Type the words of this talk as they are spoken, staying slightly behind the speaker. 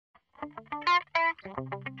Hey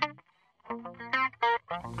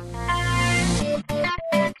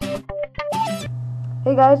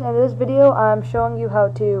guys, in this video I'm showing you how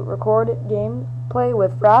to record gameplay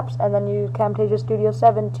with FRAPS and then use Camtasia Studio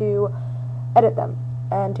 7 to edit them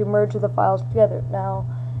and to merge the files together. Now,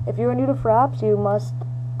 if you are new to FRAPS, you must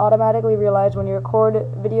automatically realize when you record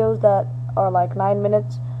videos that are like 9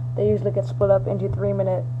 minutes, they usually get split up into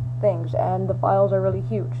 3-minute things and the files are really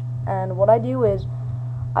huge. And what I do is,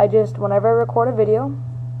 whenever I record a video,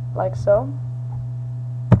 like so,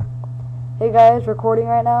 hey guys, recording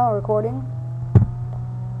right now, recording.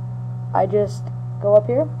 I just go up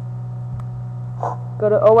here, go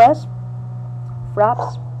to OS,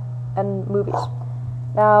 FRAPS, and movies.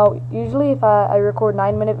 Now, usually if I record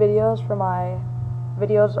 9-minute videos for my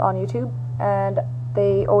videos on YouTube, and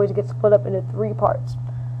they always get split up into 3 parts.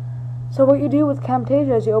 So what you do with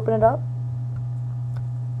Camtasia is you open it up,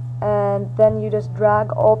 and then you just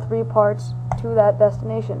drag all 3 parts to that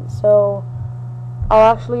destination. So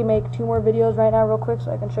I'll actually make 2 more videos right now real quick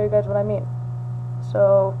so I can show you guys what I mean.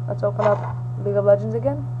 So let's open up League of Legends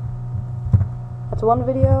again. That's one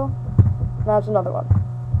video, now it's another one.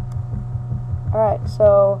 Alright,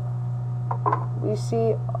 so we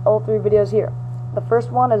see all 3 videos here. The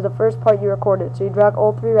first one is the first part you recorded, so you drag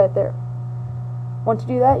all 3 right there. Once you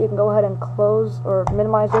do that, you can go ahead and close or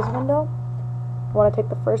minimize this window. You want to take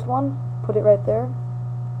the first one, put it right there.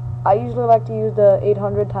 I usually like to use the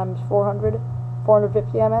 800 times 400,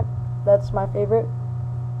 450 I meant. That's my favorite.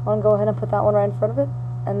 I'm going to go ahead and put that one right in front of it,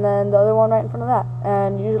 and then the other one right in front of that.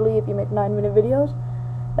 And usually if you make 9-minute videos,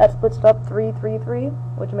 that splits it up 3, 3, 3,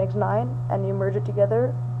 which makes 9, and you merge it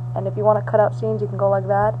together. And if you want to cut out scenes, you can go like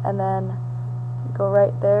that, and then you go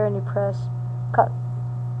right there and you press cut.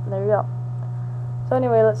 And there you go. So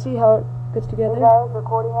anyway, let's see how it gets together. Hey guys,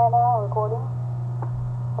 recording right now, recording.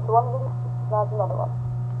 That's one video, that's another one.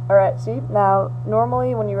 Alright, see, now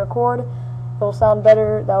normally when you record, it'll sound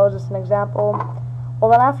better. That was just an example. Well,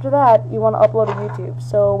 then after that, you want to upload to YouTube.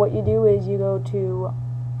 So what you do is you go to,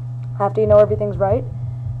 after you know everything's right,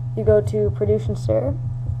 you go to Produce and Share.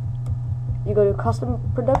 You go to Custom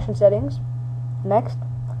Production Settings. Next,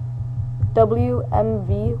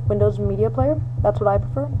 WMV, Windows Media Player. That's what I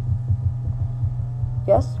prefer.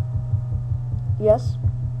 Yes. Yes.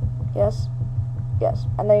 Yes. Yes.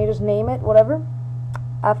 And then you just name it, whatever.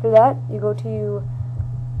 After that, you go to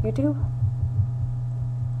YouTube.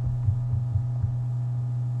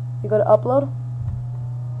 You go to upload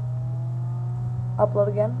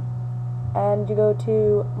again, and you go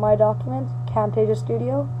to My Documents, Camtasia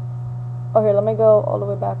Studio. Oh, here, let me go all the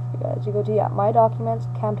way back for you guys. You go to, My Documents,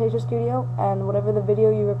 Camtasia Studio, and whatever the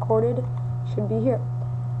video you recorded should be here.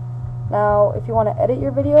 Now, if you want to edit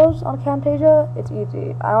your videos on Camtasia, it's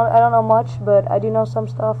easy. I don't know much, but I do know some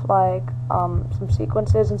stuff, like some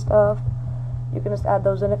sequences and stuff. You can just add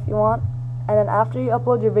those in if you want. And then after you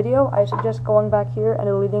upload your video, I suggest going back here and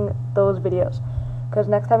deleting those videos, because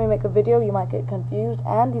next time you make a video, you might get confused,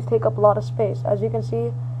 and these take up a lot of space. As you can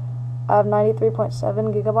see, I have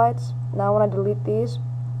 93.7 gigabytes. Now when I delete these,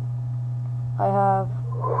 I have,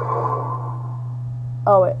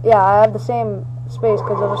 I have the same space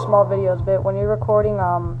because those are small videos, but when you're recording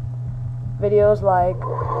videos like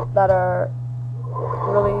that are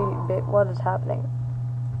really big, what is happening?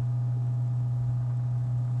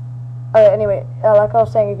 Alright, anyway, like I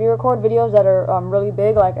was saying, if you record videos that are really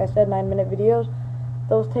big, like I said, 9-minute videos,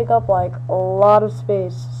 those take up like a lot of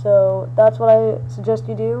space. So that's what I suggest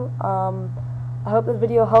you do. I hope this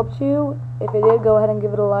video helped you. If it did, go ahead and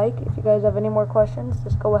give it a like. If you guys have any more questions,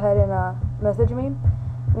 just go ahead and message me.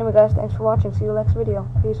 Anyway guys, thanks for watching. See you next video.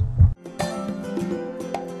 Peace.